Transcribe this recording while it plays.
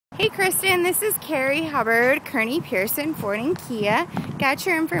Hey Kristen, this is Carrie Hubbard, Kearney Pearson, Ford and Kia. Got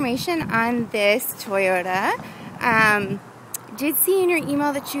your information on this Toyota. Did see in your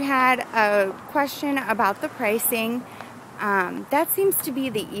email that you had a question about the pricing. That seems to be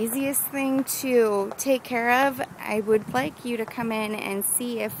the easiest thing to take care of. I would like you to come in and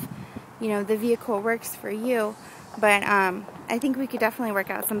see if the vehicle works for you, but I think we could definitely work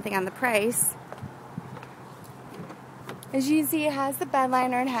out something on the price. As you can see, it has the bed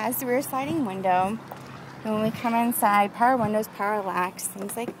liner, it has the rear sliding window. And when we come inside, power windows, power locks,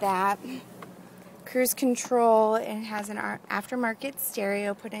 things like that. Cruise control, it has an aftermarket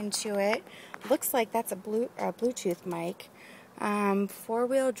stereo put into it. Looks like that's a Bluetooth mic.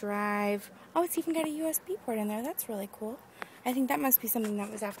 Four-wheel drive. Oh, it's even got a USB port in there. That's really cool. I think that must be something that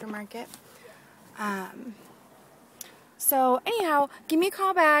was aftermarket. So anyhow, give me a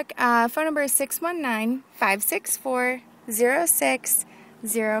call back. Phone number is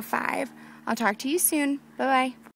 619-564-0605. I'll talk to you soon. Bye-bye.